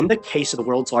In the case of the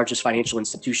world's largest financial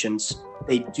institutions,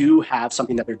 they do have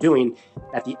something that they're doing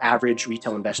that the average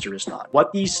retail investor is not.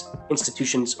 What these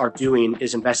institutions are doing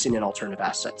is investing in alternative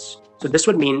assets. So this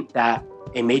would mean that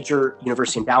a major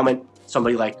university endowment,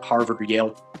 somebody like Harvard or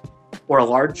Yale, or a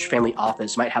large family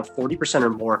office might have 40% or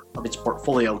more of its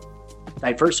portfolio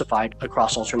diversified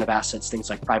across alternative assets, things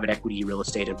like private equity, real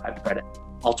estate, and private credit.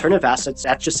 Alternative assets,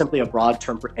 that's just simply a broad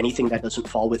term for anything that doesn't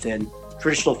fall within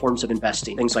traditional forms of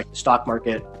investing, things like the stock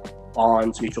market,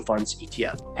 bonds, mutual funds,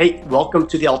 ETF. Hey, welcome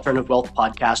to the Alternative Wealth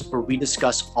Podcast, where we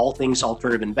discuss all things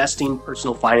alternative investing,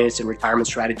 personal finance, and retirement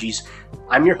strategies.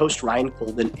 I'm your host, Ryan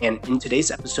Colden, and in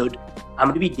today's episode, I'm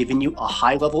going to be giving you a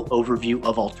high-level overview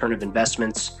of alternative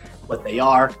investments, what they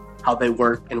are, how they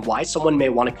work, and why someone may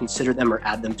want to consider them or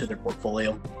add them to their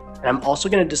portfolio. And I'm also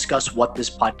going to discuss what this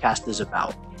podcast is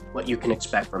about, what you can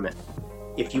expect from it.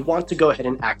 If you want to go ahead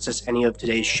and access any of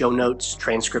today's show notes,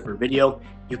 transcript, or video,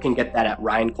 you can get that at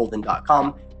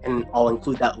ryancolden.com, and I'll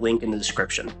include that link in the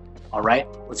description. All right,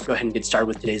 let's go ahead and get started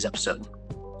with today's episode.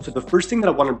 So the first thing that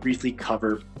I want to briefly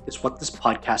cover is what this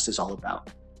podcast is all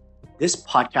about. This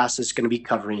podcast is going to be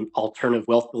covering alternative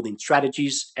wealth building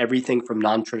strategies, everything from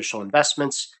non-traditional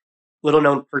investments,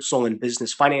 little-known personal and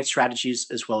business finance strategies,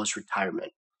 as well as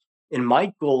retirement. And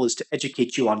my goal is to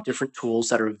educate you on different tools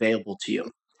that are available to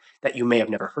you that you may have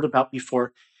never heard about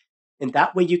before. And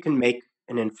that way you can make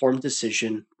an informed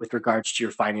decision with regards to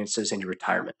your finances and your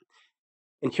retirement.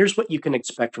 And here's what you can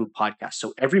expect from the podcast.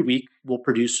 So every week we'll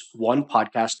produce one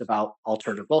podcast about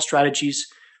alternative wealth strategies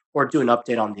or do an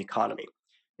update on the economy.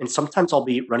 And sometimes I'll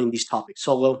be running these topics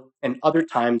solo, and other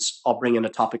times I'll bring in a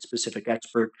topic-specific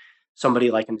expert,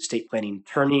 somebody like an estate planning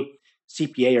attorney,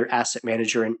 CPA, or asset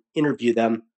manager, and interview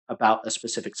them about a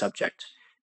specific subject.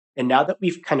 And now that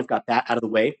we've kind of got that out of the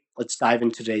way, let's dive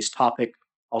into today's topic,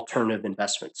 alternative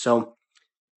investment. So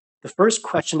the first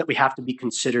question that we have to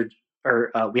consider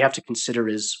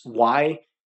is, why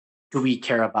do we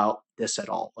care about this at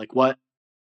all?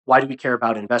 Why do we care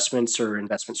about investments or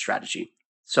investment strategy?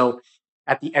 So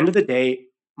at the end of the day,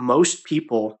 most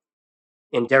people,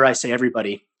 and dare I say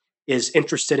everybody, is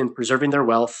interested in preserving their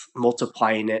wealth,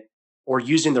 multiplying it, or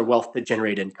using their wealth to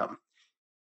generate income.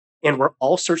 And we're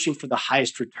all searching for the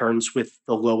highest returns with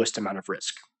the lowest amount of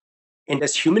risk. And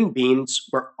as human beings,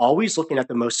 we're always looking at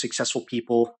the most successful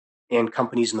people and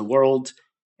companies in the world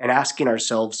and asking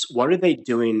ourselves, what are they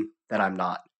doing that I'm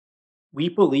not? We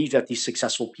believe that these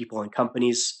successful people and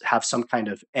companies have some kind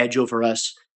of edge over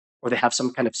us, or they have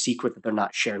some kind of secret that they're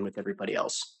not sharing with everybody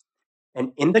else.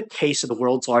 And in the case of the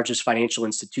world's largest financial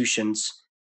institutions,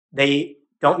 they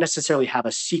don't necessarily have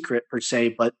a secret per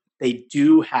se, but they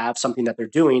do have something that they're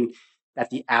doing that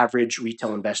the average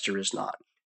retail investor is not.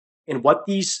 And what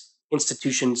these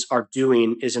institutions are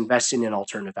doing is investing in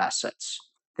alternative assets,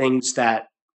 things that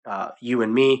you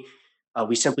and me,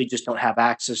 we simply just don't have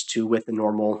access to with the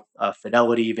normal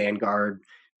Fidelity, Vanguard,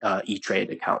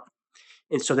 E-Trade account.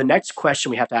 And so the next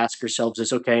question we have to ask ourselves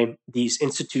is, okay, these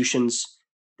institutions,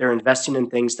 they're investing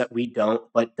in things that we don't,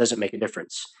 but does it make a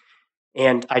difference?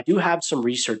 And I do have some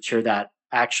research here that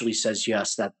actually says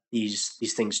yes, that these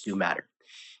things do matter.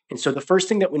 And so the first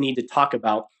thing that we need to talk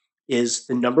about is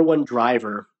the number one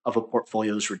driver of a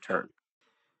portfolio's return.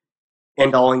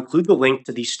 And I'll include the link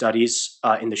to these studies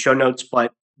in the show notes,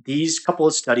 but these couple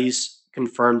of studies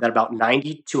confirm that about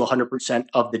 90 to 100%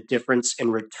 of the difference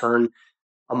in return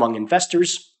among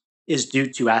investors is due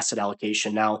to asset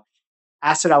allocation. Now,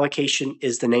 asset allocation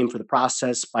is the name for the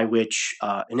process by which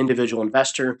an individual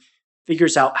investor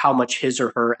figures out how much his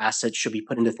or her assets should be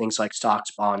put into things like stocks,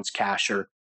 bonds, cash, or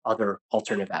other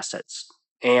alternative assets.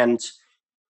 And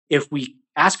if we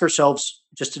ask ourselves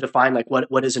just to define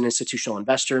what is an institutional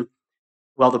investor,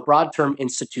 well, the broad term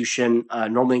institution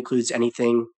normally includes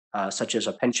anything such as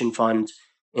a pension fund,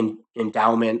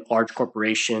 endowment, large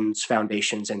corporations,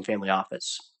 foundations, and family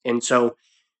office. And so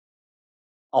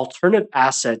alternative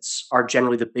assets are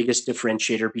generally the biggest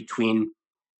differentiator between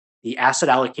the asset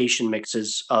allocation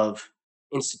mixes of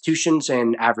institutions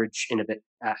and average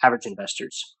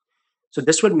investors. So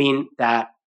this would mean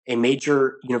that a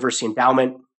major university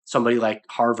endowment, somebody like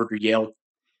Harvard or Yale,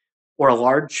 or a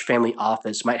large family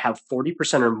office might have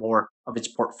 40% or more of its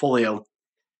portfolio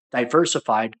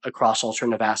diversified across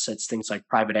alternative assets, things like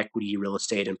private equity, real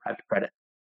estate, and private credit.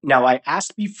 Now, I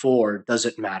asked before, does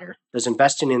it matter? Does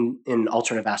investing in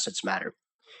alternative assets matter?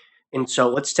 And so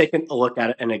let's take a look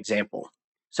at an example.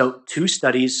 So 2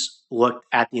 studies looked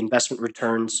at the investment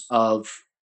returns of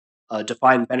a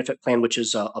defined benefit plan, which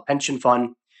is a pension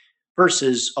fund,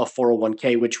 versus a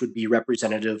 401k, which would be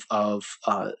representative of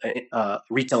a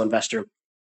retail investor.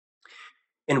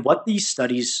 And what these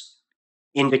studies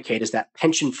indicate is that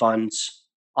pension funds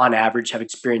on average, have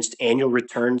experienced annual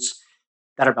returns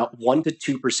that are about 1 to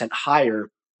 2% higher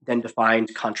than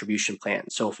defined contribution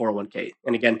plans, so 401k.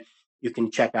 And again, you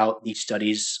can check out these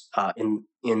studies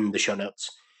in the show notes.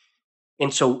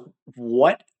 And so,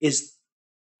 what is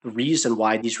the reason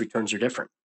why these returns are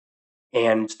different?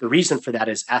 And the reason for that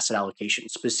is asset allocation,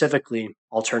 specifically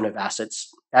alternative assets.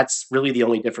 That's really the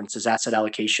only difference is asset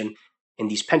allocation.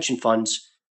 And these pension funds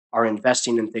are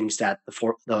investing in things that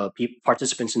the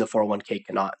participants in the 401k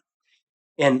cannot.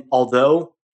 And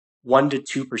although 1 to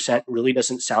 2% really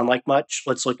doesn't sound like much,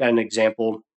 let's look at an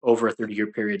example over a 30-year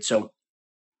period. So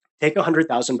take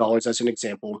 $100,000 as an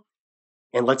example,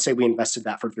 and let's say we invested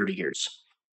that for 30 years.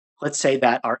 Let's say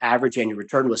that our average annual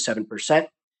return was 7%.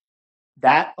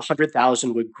 That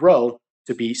 100,000 would grow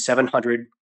to be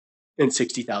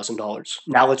 $760,000.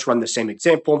 Now let's run the same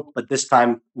example, but this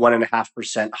time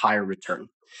 1.5% higher return.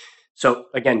 So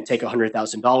again, take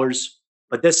 $100,000,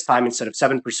 but this time instead of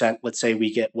 7%, let's say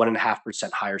we get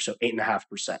 1.5% higher, so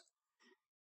 8.5%.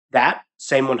 That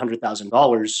same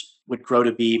 $100,000 would grow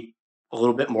to be a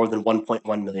little bit more than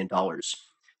 $1.1 million.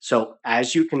 So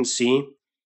as you can see,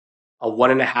 a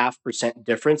 1.5%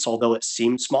 difference, although it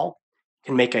seems small,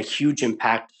 can make a huge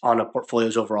impact on a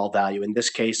portfolio's overall value, in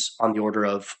this case, on the order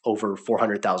of over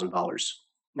 $400,000.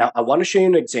 Now, I want to show you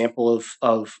an example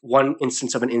of one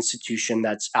instance of an institution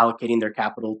that's allocating their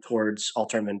capital towards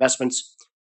alternative investments.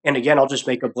 And again, I'll just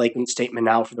make a blanket statement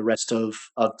now for the rest of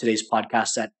today's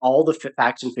podcast that all the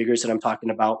facts and figures that I'm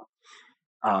talking about,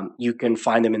 you can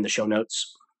find them in the show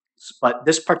notes. But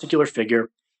this particular figure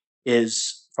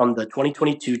is from the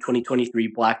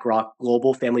 2022-2023 BlackRock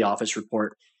Global Family Office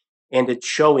Report, and it's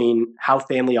showing how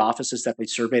family offices that they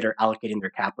surveyed are allocating their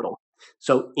capital.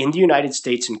 So in the United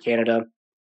States and Canada,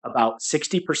 about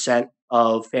 60%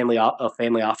 of family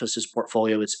offices'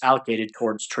 portfolio is allocated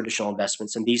towards traditional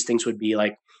investments, and these things would be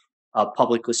like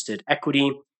public listed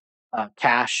equity,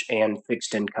 cash, and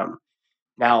fixed income.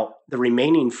 Now, the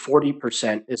remaining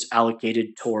 40% is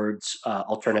allocated towards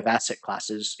alternative asset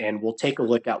classes, and we'll take a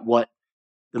look at what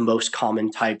the most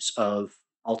common types of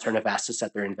alternative assets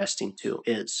that they're investing to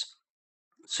is.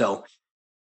 So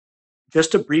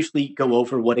just to briefly go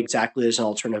over what exactly is an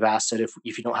alternative asset,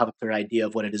 if you don't have a clear idea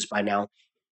of what it is by now,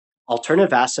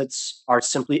 alternative assets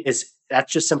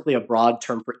that's just simply a broad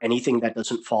term for anything that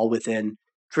doesn't fall within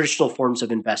traditional forms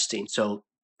of investing. So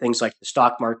things like the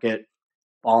stock market,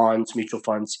 bonds, mutual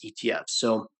funds, ETFs.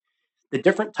 So the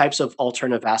different types of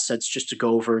alternative assets, just to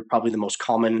go over probably the most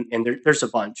common, and there's a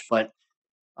bunch, but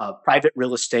private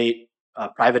real estate,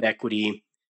 private equity,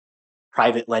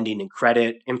 private lending and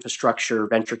credit, infrastructure,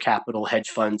 venture capital, hedge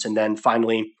funds, and then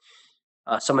finally,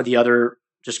 some of the other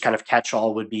just kind of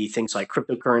catch-all would be things like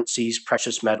cryptocurrencies,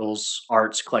 precious metals,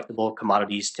 arts, collectible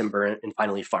commodities, timber, and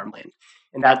finally farmland.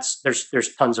 And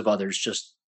there's tons of others.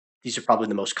 Just these are probably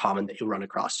the most common that you'll run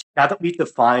across. Now that we've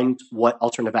defined what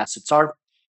alternative assets are,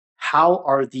 how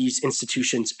are these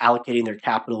institutions allocating their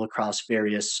capital across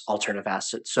various alternative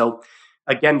assets? So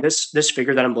again, this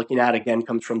figure that I'm looking at, again,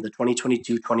 comes from the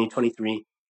 2022-2023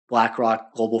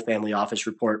 BlackRock Global Family Office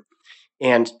Report.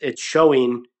 And it's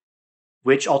showing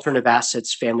which alternative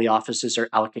assets family offices are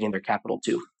allocating their capital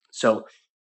to. So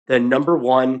the number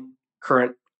one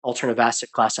current alternative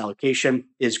asset class allocation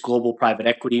is global private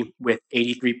equity, with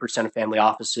 83% of family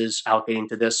offices allocating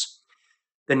to this.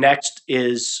 The next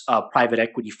is private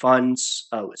equity funds,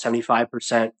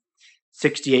 75%.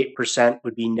 68%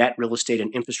 would be net real estate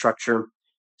and infrastructure,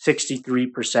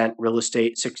 63% real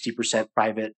estate, 60%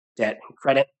 private debt and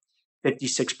credit,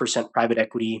 56% private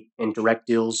equity and direct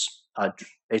deals,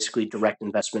 basically direct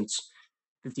investments,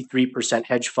 53%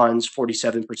 hedge funds,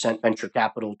 47% venture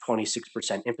capital,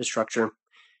 26% infrastructure,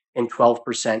 and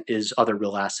 12% is other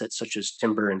real assets such as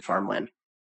timber and farmland.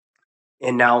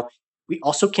 And now we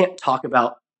also can't talk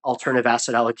about alternative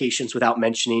asset allocations without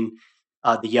mentioning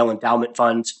the Yale Endowment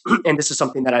Fund. And this is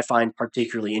something that I find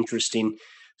particularly interesting.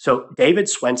 So David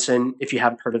Swensen, if you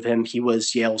haven't heard of him, he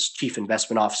was Yale's chief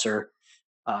investment officer.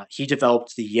 He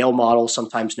developed the Yale model,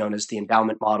 sometimes known as the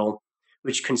endowment model,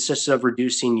 which consists of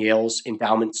reducing Yale's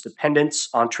endowment's dependence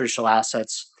on traditional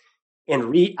assets and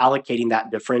reallocating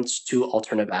that difference to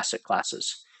alternative asset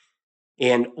classes.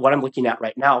 And what I'm looking at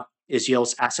right now is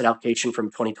Yale's asset allocation from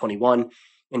 2021.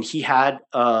 And he had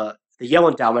the Yale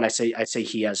endowment, I say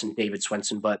he as in David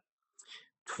Swensen, but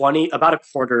about a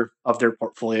quarter of their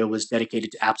portfolio was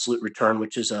dedicated to absolute return,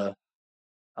 which is a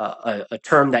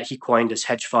term that he coined as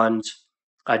hedge fund,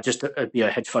 just to be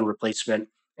a hedge fund replacement,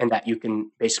 and that you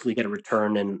can basically get a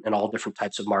return in all different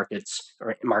types of markets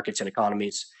and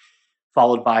economies,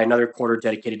 followed by another quarter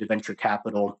dedicated to venture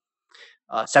capital,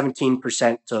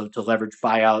 17% to leverage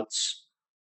buyouts,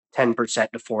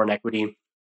 10% to foreign equity,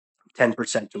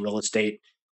 10% to real estate.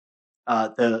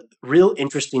 The real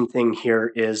interesting thing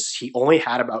here is he only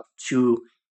had about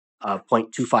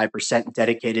 2.25%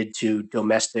 dedicated to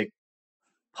domestic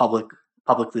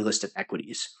publicly listed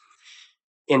equities.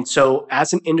 And so,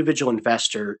 as an individual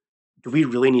investor, do we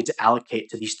really need to allocate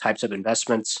to these types of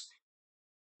investments?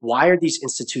 Why are these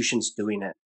institutions doing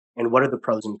it? And what are the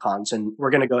pros and cons? And we're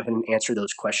going to go ahead and answer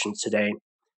those questions today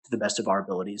to the best of our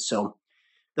abilities. So,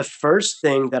 the first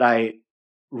thing that I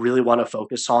really want to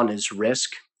focus on is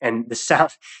risk. And this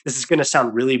is going to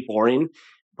sound really boring,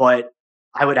 but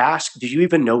I would ask, do you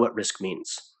even know what risk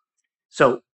means?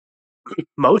 So,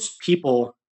 most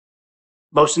people,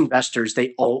 most investors,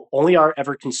 they only are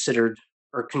ever considered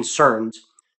or concerned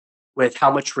with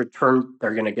how much return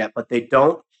they're going to get, but they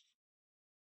don't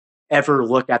ever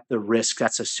look at the risk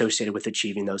that's associated with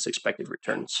achieving those expected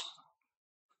returns.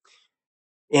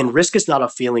 And risk is not a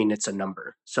feeling, it's a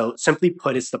number. So simply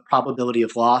put, it's the probability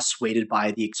of loss weighted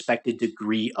by the expected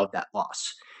degree of that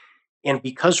loss. And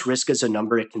because risk is a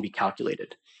number, it can be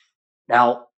calculated.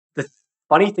 Now, the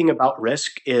funny thing about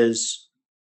risk is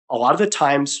a lot of the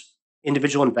times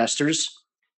individual investors,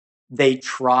 they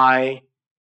try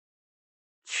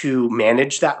to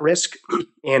manage that risk.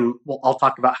 And I'll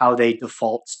talk about how they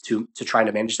default to trying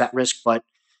to manage that risk. But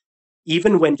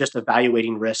even when just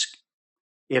evaluating risk,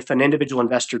 if an individual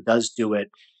investor does do it,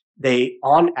 they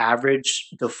on average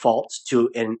default to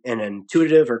an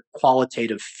intuitive or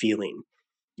qualitative feeling.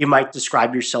 You might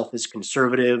describe yourself as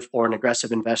conservative or an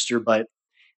aggressive investor, but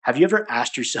have you ever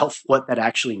asked yourself what that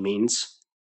actually means?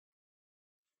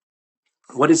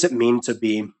 What does it mean to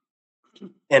be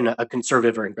a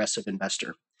conservative or aggressive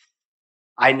investor?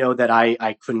 I know that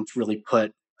I couldn't really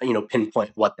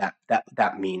pinpoint what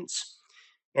that means.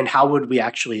 And how would we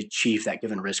actually achieve that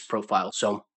given risk profile?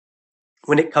 So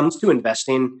when it comes to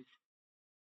investing,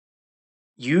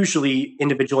 usually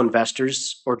individual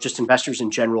investors or just investors in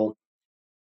general,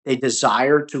 they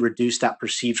desire to reduce that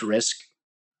perceived risk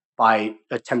by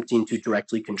attempting to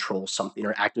directly control something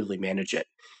or actively manage it,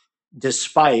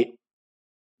 despite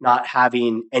not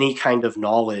having any kind of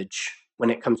knowledge when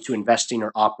it comes to investing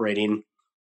or operating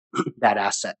that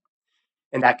asset.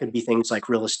 And that could be things like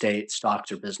real estate,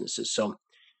 stocks, or businesses. So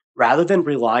rather than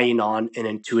relying on an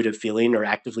intuitive feeling or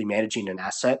actively managing an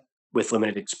asset with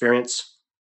limited experience,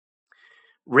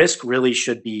 risk really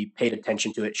should be paid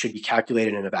attention to. It should be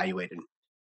calculated and evaluated.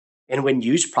 And when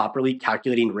used properly,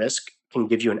 calculating risk can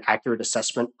give you an accurate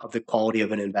assessment of the quality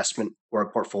of an investment or a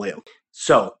portfolio.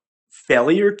 So,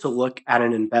 failure to look at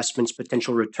an investment's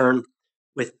potential return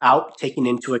without taking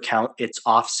into account its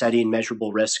offsetting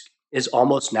measurable risk is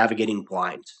almost navigating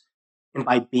blind. And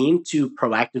by being to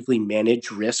proactively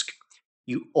manage risk,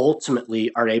 you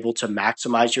ultimately are able to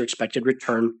maximize your expected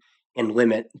return and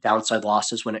limit downside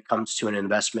losses when it comes to an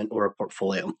investment or a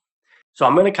portfolio. So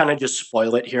I'm going to kind of just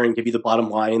spoil it here and give you the bottom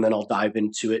line, and then I'll dive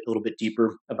into it a little bit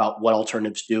deeper about what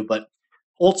alternatives do. But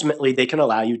ultimately, they can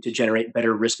allow you to generate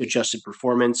better risk adjusted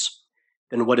performance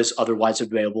than what is otherwise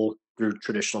available through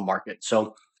traditional markets.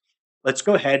 So let's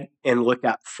go ahead and look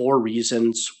at 4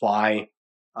 reasons why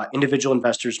individual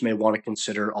investors may want to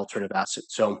consider alternative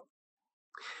assets. So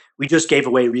we just gave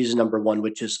away reason number 1,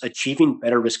 which is achieving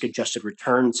better risk adjusted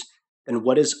returns than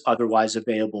what is otherwise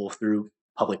available through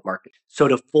public market. So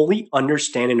to fully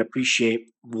understand and appreciate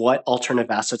what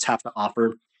alternative assets have to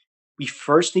offer, we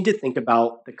first need to think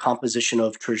about the composition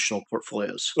of traditional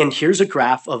portfolios. And here's a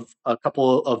graph of a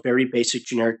couple of very basic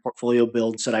generic portfolio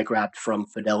builds that I grabbed from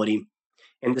Fidelity.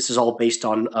 And this is all based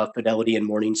on Fidelity and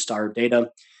Morningstar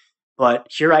data. But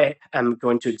here I am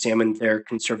going to examine their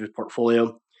conservative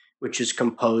portfolio, which is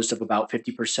composed of about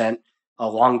 50%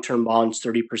 long-term bonds,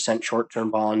 30% short-term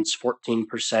bonds,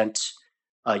 14%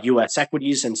 U.S.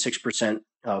 equities, and 6%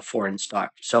 foreign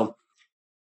stock. So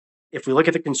if we look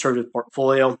at the conservative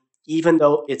portfolio, even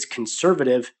though it's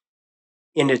conservative,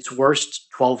 in its worst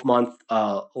 12-month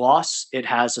loss, it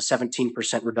has a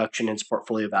 17% reduction in its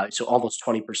portfolio value, so almost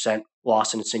 20%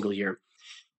 loss in a single year.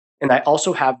 And I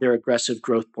also have their aggressive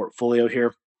growth portfolio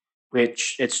here,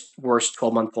 which its worst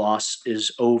 12-month loss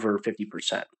is over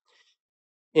 50%.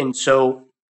 And so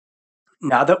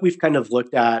now that we've kind of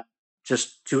looked at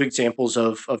just 2 examples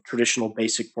of traditional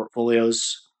basic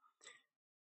portfolios,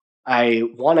 I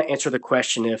want to answer the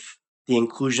question if the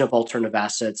inclusion of alternative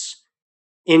assets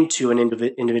into an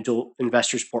individual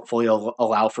investor's portfolio will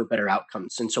allow for better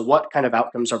outcomes. And so what kind of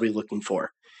outcomes are we looking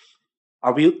for?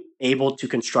 Are we able to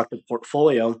construct a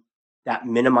portfolio that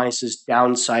minimizes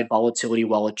downside volatility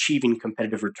while achieving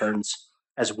competitive returns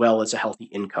as well as a healthy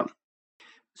income?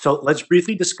 So let's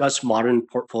briefly discuss modern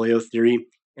portfolio theory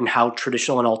and how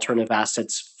traditional and alternative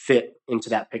assets fit into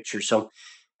that picture. So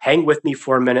hang with me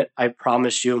for a minute. I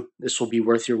promise you this will be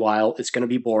worth your while. It's going to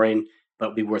be boring, but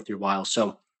it'll be worth your while.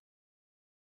 So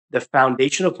the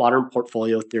foundation of modern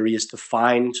portfolio theory is to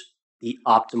find the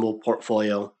optimal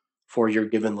portfolio for your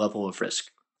given level of risk.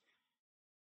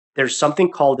 There's something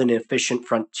called an efficient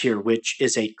frontier, which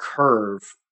is a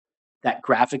curve that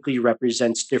graphically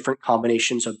represents different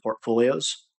combinations of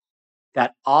portfolios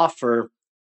that offer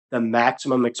the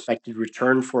maximum expected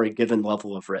return for a given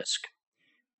level of risk.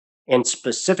 And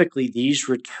specifically, these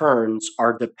returns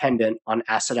are dependent on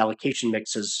asset allocation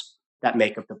mixes that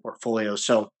make up the portfolio.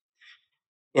 So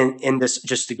in this,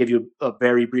 just to give you a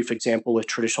very brief example with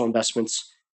traditional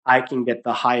investments, I can get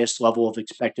the highest level of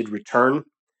expected return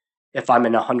if I'm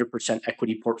in a 100%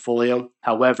 equity portfolio.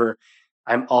 However,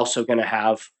 I'm also going to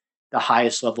have the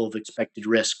highest level of expected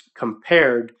risk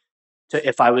compared to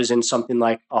if I was in something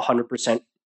like a 100%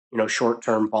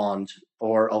 short-term bond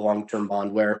or a long-term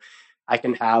bond, where I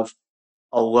can have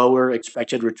a lower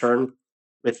expected return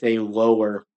with a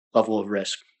lower level of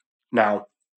risk. Now,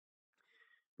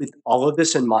 with all of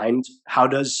this in mind, how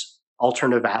does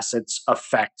alternative assets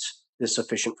affect this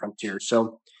efficient frontier?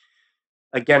 So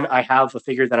again, I have a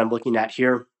figure that I'm looking at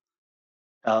here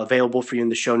available for you in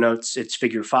the show notes. It's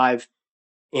figure 5.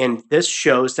 And this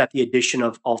shows that the addition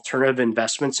of alternative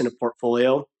investments in a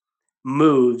portfolio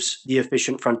moves the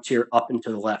efficient frontier up and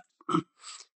to the left.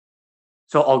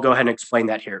 So I'll go ahead and explain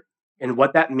that here. And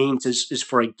what that means is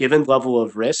for a given level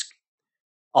of risk,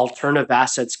 alternative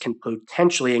assets can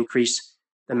potentially increase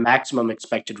the maximum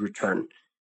expected return.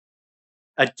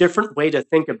 A different way to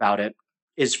think about it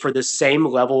is for the same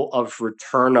level of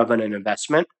return of an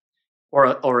investment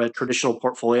or a traditional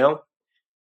portfolio,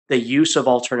 the use of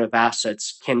alternative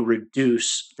assets can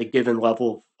reduce the given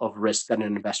level of risk that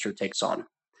an investor takes on.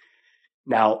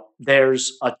 Now,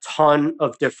 there's a ton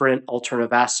of different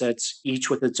alternative assets, each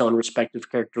with its own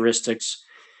respective characteristics.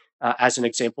 As an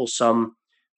example, some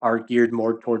are geared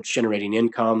more towards generating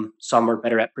income, some are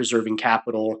better at preserving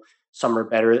capital, some are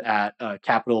better at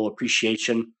capital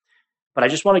appreciation. But I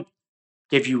just want to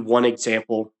give you one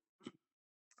example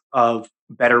of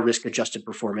better risk-adjusted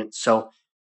performance. So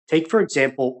take, for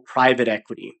example, private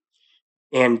equity.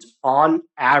 And on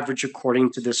average,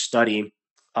 according to this study,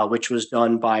 which was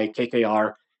done by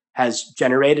KKR, has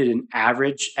generated an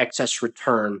average excess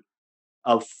return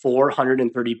of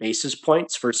 430 basis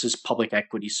points versus public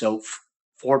equity. So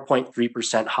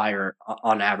 4.3% higher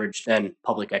on average than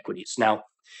public equities. Now,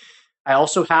 I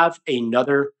also have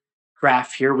another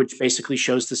graph here, which basically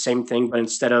shows the same thing, but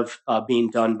instead of being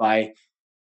done by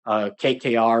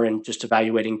KKR and just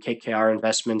evaluating KKR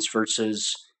investments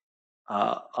versus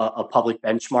a public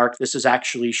benchmark, this is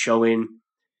actually showing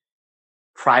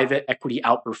private equity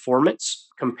outperformance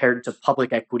compared to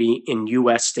public equity in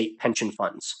U.S. state pension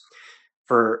funds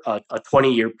for a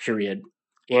 20-year period.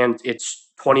 And it's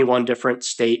 21 different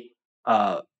state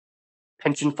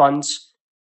pension funds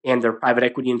and their private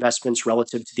equity investments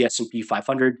relative to the S&P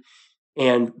 500.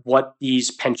 And what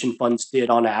these pension funds did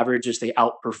on average is they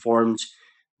outperformed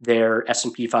their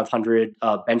S&P 500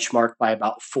 benchmark by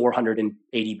about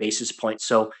 480 basis points.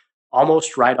 So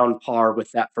almost right on par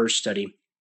with that first study.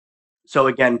 So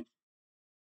again,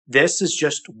 this is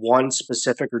just one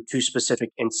specific or two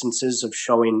specific instances of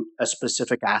showing a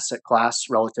specific asset class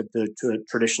relative to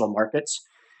traditional markets.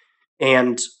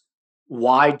 And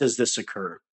why does this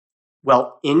occur?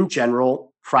 Well, in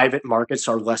general, private markets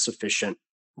are less efficient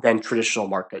than traditional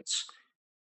markets,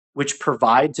 which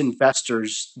provides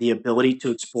investors the ability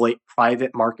to exploit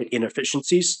private market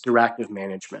inefficiencies through active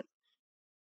management.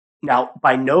 Now,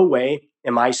 by no way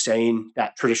am I saying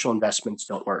that traditional investments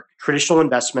don't work. Traditional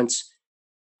investments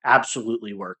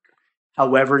absolutely work.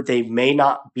 However, they may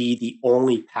not be the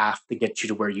only path to get you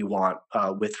to where you want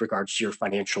with regards to your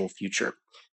financial future.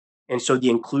 And so the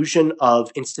inclusion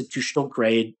of institutional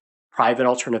grade private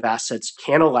alternative assets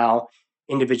can allow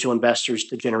individual investors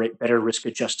to generate better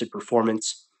risk-adjusted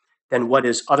performance than what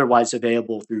is otherwise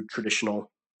available through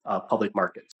traditional public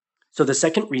markets. So the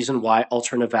second reason why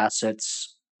alternative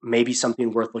assets may be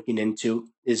something worth looking into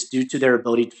is due to their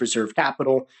ability to preserve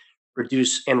capital,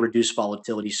 reduce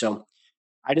volatility. So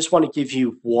I just want to give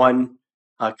you one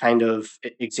kind of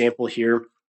example here,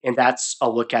 and that's a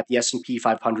look at the S&P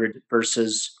 500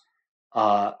 versus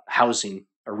housing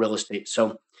or real estate.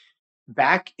 So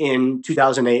back in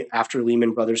 2008, after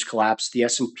Lehman Brothers collapsed, the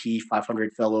S&P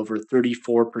 500 fell over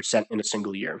 34% in a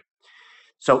single year.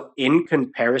 So in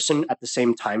comparison, at the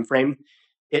same time frame,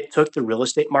 it took the real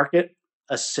estate market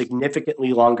a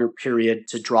significantly longer period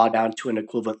to draw down to an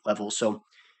equivalent level. So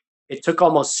it took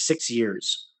almost 6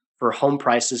 years for home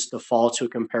prices to fall to a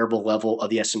comparable level of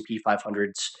the S&P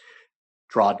 500's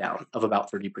drawdown of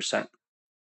about 30%.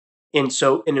 And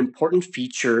so, an important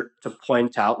feature to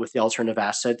point out with the alternative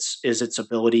assets is its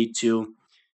ability to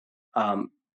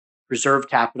um, preserve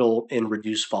capital and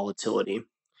reduce volatility.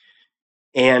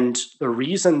 And the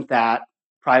reason that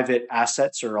private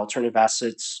assets or alternative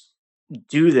assets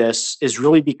do this is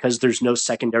really because there's no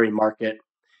secondary market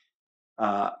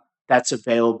uh, that's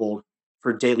available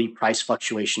for daily price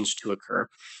fluctuations to occur.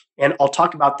 And I'll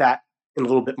talk about that in a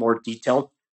little bit more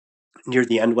detail near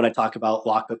the end when I talk about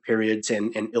lockup periods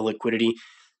and illiquidity.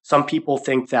 Some people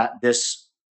think that this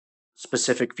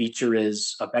specific feature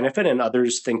is a benefit, and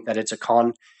others think that it's a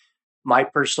con. My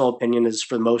personal opinion is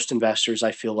for most investors,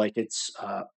 I feel like it's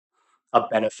a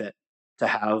benefit to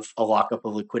have a lockup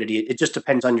of liquidity. It just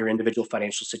depends on your individual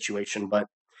financial situation. But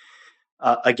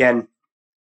again,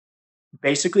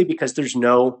 basically, because there's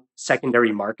no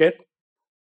secondary market,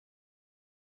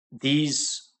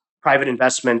 these private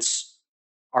investments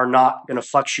are not going to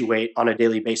fluctuate on a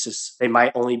daily basis. They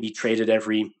might only be traded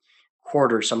every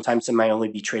quarter. Sometimes they might only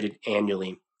be traded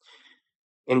annually.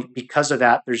 And because of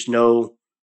that, there's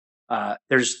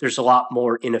a lot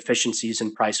more inefficiencies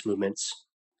in price movements.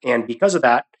 And because of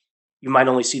that, you might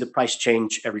only see the price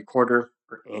change every quarter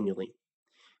or annually.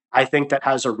 I think that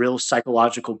has a real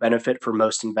psychological benefit for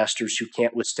most investors who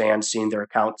can't withstand seeing their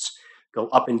accounts go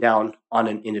up and down on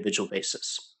an individual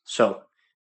basis. So,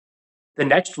 the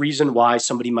next reason why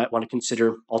somebody might want to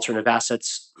consider alternative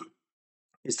assets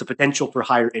is the potential for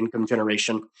higher income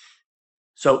generation.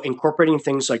 So, incorporating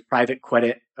things like private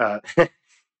credit,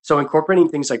 incorporating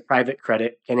things like private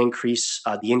credit can increase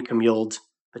the income yield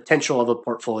potential of a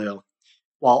portfolio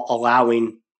while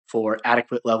allowing for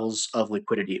adequate levels of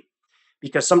liquidity.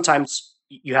 Because sometimes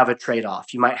you have a trade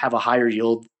off. You might have a higher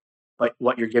yield, but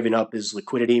what you're giving up is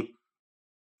liquidity.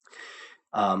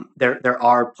 There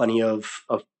are plenty of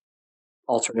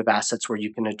alternative assets where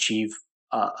you can achieve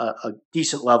a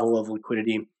decent level of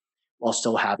liquidity while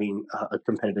still having a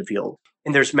competitive yield.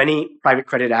 And there's many private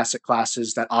credit asset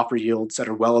classes that offer yields that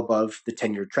are well above the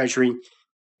 10-year treasury.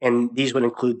 And these would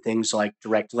include things like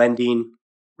direct lending,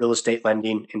 real estate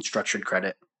lending, and structured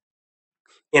credit.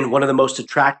 And one of the most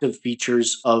attractive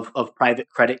features of private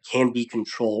credit can be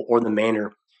control or the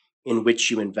manner in which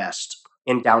you invest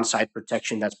and downside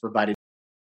protection that's provided.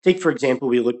 Take, for example,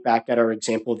 we look back at our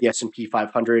example of the S&P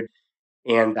 500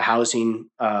 and the housing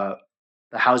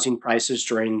prices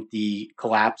during the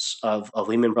collapse of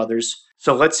Lehman Brothers.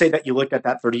 So let's say that you look at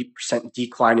that 30%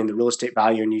 decline in the real estate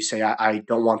value and you say, I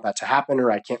don't want that to happen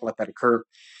or I can't let that occur.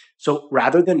 So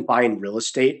rather than buying real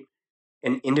estate,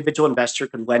 an individual investor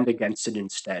could lend against it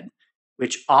instead,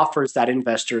 which offers that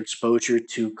investor exposure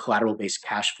to collateral-based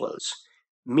cash flows,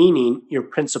 meaning your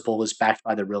principal is backed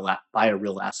by by a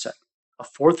real asset. A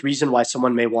fourth reason why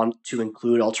someone may want to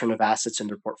include alternative assets in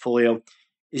their portfolio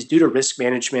is due to risk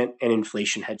management and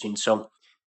inflation hedging. So,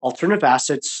 alternative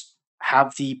assets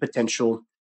have the potential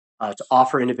to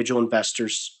offer individual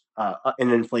investors an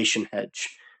inflation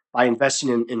hedge by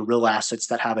investing in real assets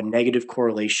that have a negative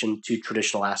correlation to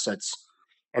traditional assets.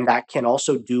 And that can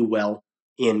also do well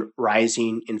in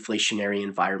rising inflationary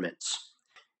environments.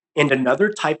 And another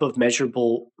type of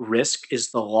measurable risk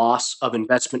is the loss of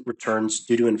investment returns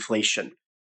due to inflation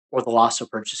or the loss of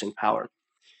purchasing power.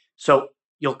 So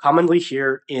you'll commonly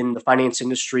hear in the finance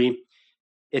industry,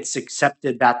 it's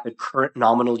accepted that the current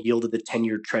nominal yield of the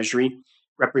 10-year treasury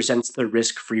represents the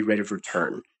risk-free rate of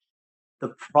return.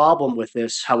 The problem with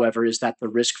this, however, is that the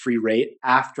risk-free rate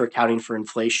after accounting for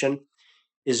inflation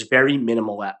is very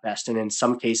minimal at best. And in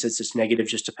some cases, it's negative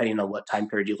just depending on what time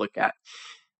period you look at.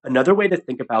 Another way to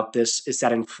think about this is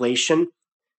that inflation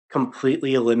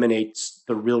completely eliminates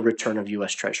the real return of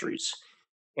US treasuries.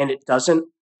 And it doesn't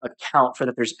account for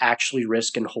that there's actually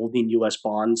risk in holding US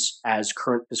bonds as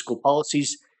current fiscal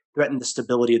policies threaten the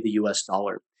stability of the US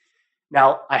dollar.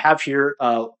 Now, I have here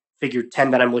figure 10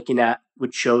 that I'm looking at,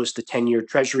 which shows the 10-year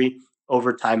treasury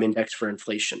over time index for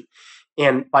inflation.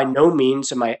 And by no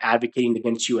means am I advocating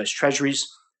against US treasuries.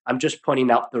 I'm just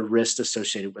pointing out the risk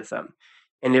associated with them.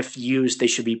 And if used, they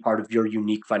should be part of your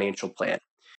unique financial plan.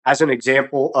 As an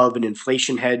example of an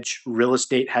inflation hedge, real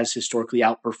estate has historically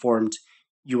outperformed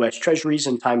US treasuries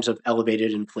in times of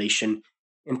elevated inflation.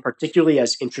 And particularly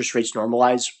as interest rates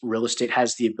normalize, real estate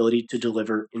has the ability to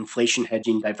deliver inflation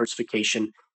hedging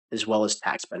diversification as well as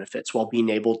tax benefits while being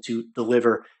able to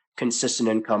deliver consistent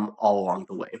income all along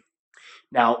the way.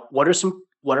 Now, what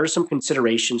are some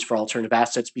considerations for alternative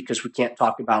assets? Because we can't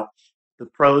talk about the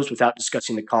pros without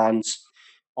discussing the cons.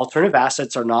 Alternative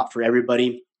assets are not for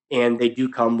everybody, and they do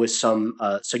come with some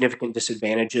significant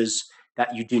disadvantages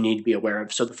that you do need to be aware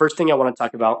of. So the first thing I want to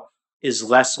talk about is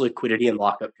less liquidity and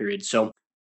lockup periods. So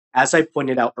As I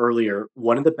pointed out earlier,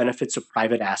 one of the benefits of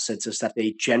private assets is that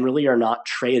they generally are not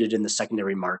traded in the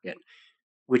secondary market,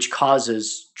 which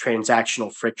causes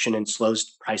transactional friction and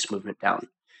slows price movement down.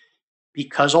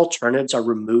 Because alternatives are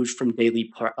removed from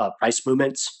daily price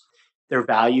movements, their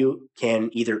value can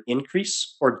either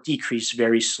increase or decrease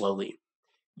very slowly,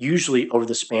 usually over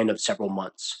the span of several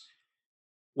months.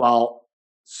 While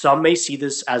some may see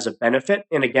this as a benefit,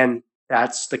 and again,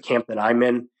 that's the camp that I'm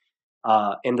in.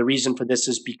 And the reason for this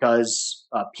is because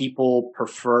people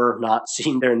prefer not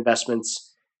seeing their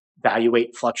investments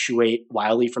fluctuate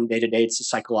wildly from day to day. It's a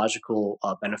psychological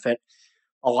benefit.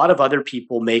 A lot of other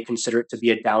people may consider it to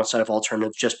be a downside of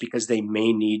alternatives just because they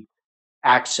may need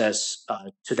access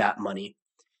to that money.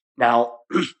 Now,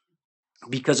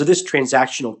 because of this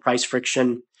transactional price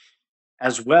friction,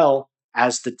 as well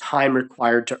as the time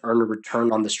required to earn a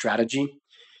return on the strategy,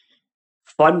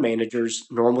 fund managers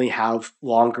normally have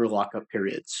longer lockup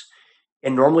periods.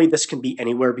 And normally this can be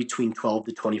anywhere between 12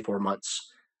 to 24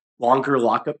 months. Longer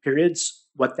lockup periods,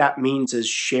 what that means is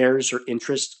shares or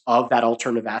interest of that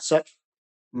alternative asset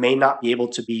may not be able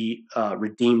to be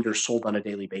redeemed or sold on a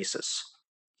daily basis.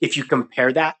 If you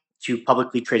compare that to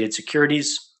publicly traded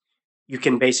securities, you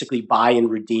can basically buy and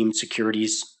redeem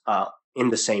securities in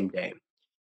the same day.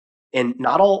 And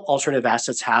not all alternative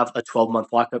assets have a 12-month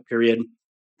lockup period.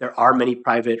 There are many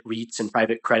private REITs and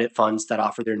private credit funds that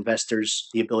offer their investors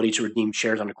the ability to redeem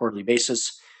shares on a quarterly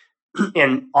basis.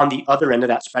 And on the other end of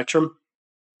that spectrum,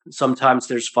 sometimes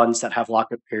there's funds that have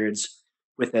lockup periods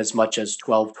with as much as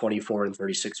 12, 24, and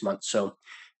 36 months. So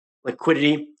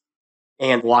liquidity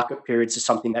and lockup periods is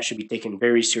something that should be taken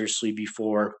very seriously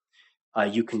before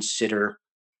you consider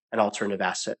an alternative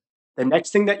asset. The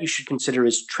next thing that you should consider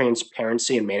is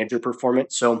transparency and manager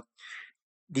performance. So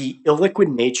the illiquid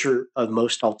nature of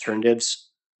most alternatives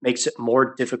makes it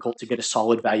more difficult to get a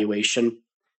solid valuation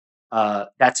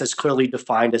that's as clearly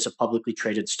defined as a publicly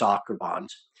traded stock or bond.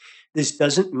 This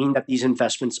doesn't mean that these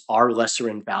investments are lesser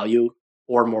in value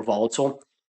or more volatile.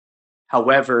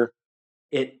 However,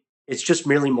 it's just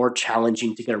merely more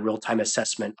challenging to get a real-time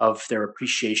assessment of their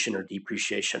appreciation or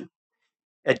depreciation.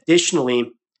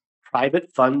 Additionally,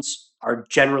 private funds are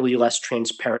generally less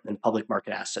transparent than public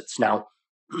market assets. Now,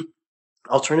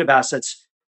 alternative assets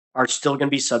are still going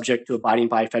to be subject to abiding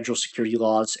by federal security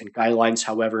laws and guidelines.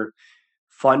 However,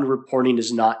 fund reporting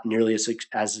is not nearly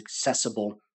as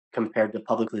accessible compared to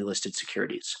publicly listed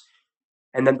securities.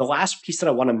 And then the last piece that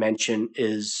I want to mention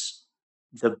is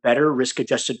the better risk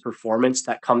adjusted performance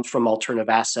that comes from alternative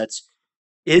assets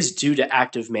is due to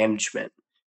active management.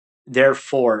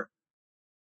 Therefore,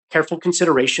 careful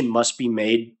consideration must be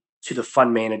made to the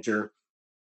fund manager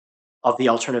of the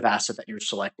alternative asset that you're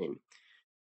selecting.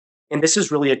 And this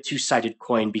is really a two-sided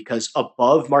coin because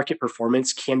above market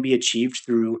performance can be achieved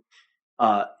through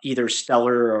either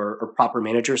stellar or proper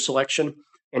manager selection,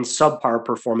 and subpar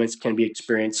performance can be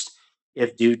experienced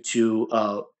if due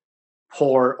to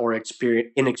poor or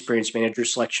inexperienced manager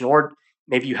selection, or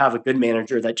maybe you have a good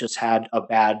manager that just had a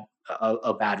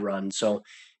bad run. So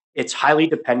it's highly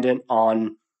dependent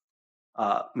on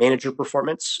manager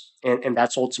performance, and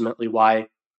that's ultimately why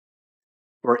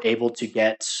we're able to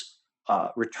get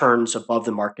returns above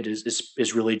the market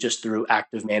is really just through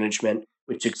active management,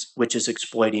 which is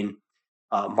exploiting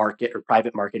market or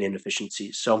private market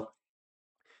inefficiencies. So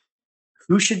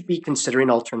who should be considering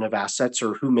alternative assets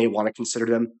or who may want to consider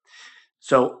them?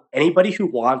 So anybody who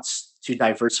wants to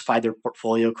diversify their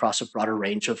portfolio across a broader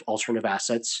range of alternative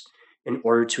assets in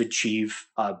order to achieve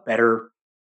better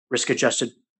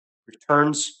risk-adjusted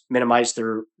returns, minimize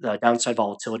their downside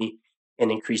volatility, and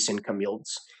increase income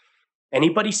yields.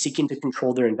 Anybody seeking to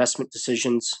control their investment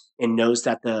decisions and knows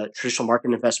that the traditional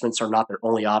market investments are not their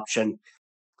only option,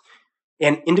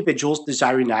 and individuals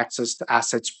desiring access to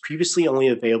assets previously only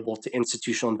available to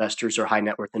institutional investors or high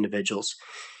net worth individuals.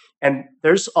 And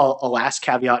there's a last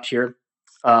caveat here,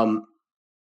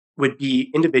 would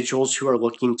be individuals who are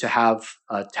looking to have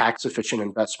a tax efficient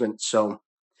investment. So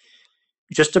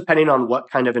just depending on what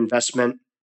kind of investment,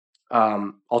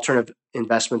 alternative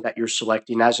investment that you're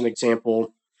selecting. As an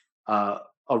example, a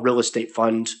real estate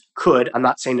fund I'm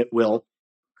not saying it will,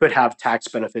 could have tax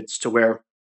benefits to where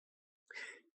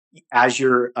as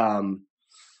you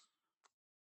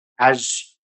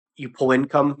pull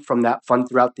income from that fund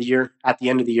throughout the year, at the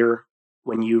end of the year,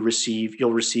 when you'll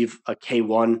receive a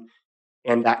K1,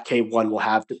 and that K1 will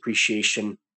have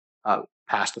depreciation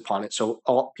passed upon it. So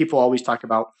people always talk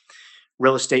about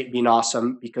real estate being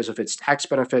awesome because of its tax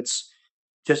benefits.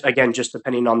 Just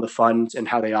depending on the funds and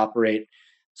how they operate.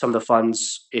 Some of the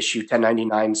funds issue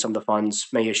 1099, some of the funds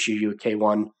may issue you a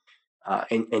K1,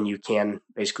 and you can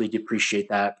basically depreciate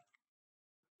that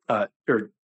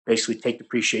or basically take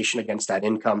depreciation against that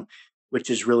income, which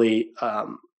is really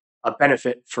a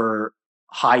benefit for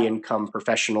high income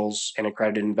professionals and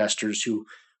accredited investors who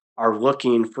are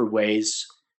looking for ways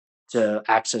to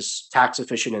access tax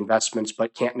efficient investments,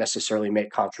 but can't necessarily make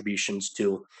contributions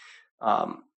to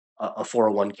um, a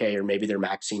 401k, or maybe they're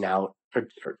maxing out,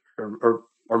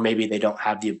 or maybe they don't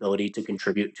have the ability to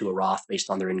contribute to a Roth based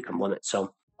on their income limit.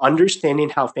 So, understanding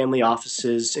how family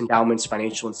offices, endowments,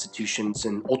 financial institutions,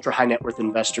 and ultra high net worth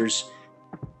investors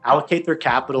allocate their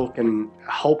capital can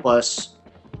help us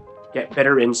get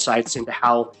better insights into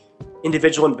how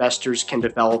individual investors can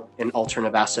develop an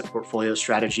alternative asset portfolio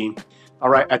strategy. All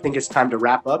right, I think it's time to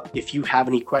wrap up. If you have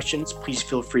any questions, please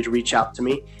feel free to reach out to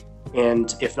me.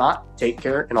 And if not, take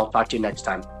care, and I'll talk to you next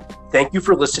time. Thank you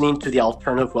for listening to the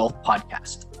Alternative Wealth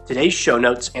Podcast. Today's show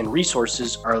notes and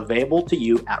resources are available to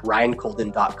you at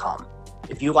ryancolden.com.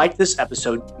 If you like this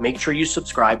episode, make sure you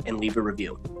subscribe and leave a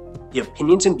review. The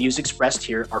opinions and views expressed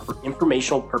here are for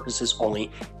informational purposes only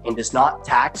and is not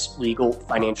tax, legal,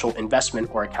 financial, investment,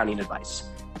 or accounting advice.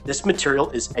 This material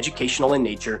is educational in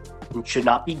nature and should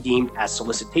not be deemed as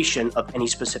solicitation of any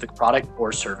specific product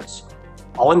or service.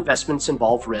 All investments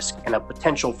involve risk and a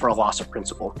potential for a loss of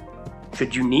principal.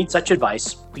 Should you need such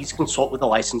advice, please consult with a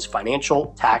licensed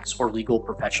financial, tax, or legal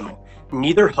professional.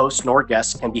 Neither host nor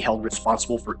guest can be held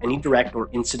responsible for any direct or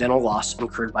incidental loss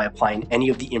incurred by applying any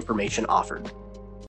of the information offered.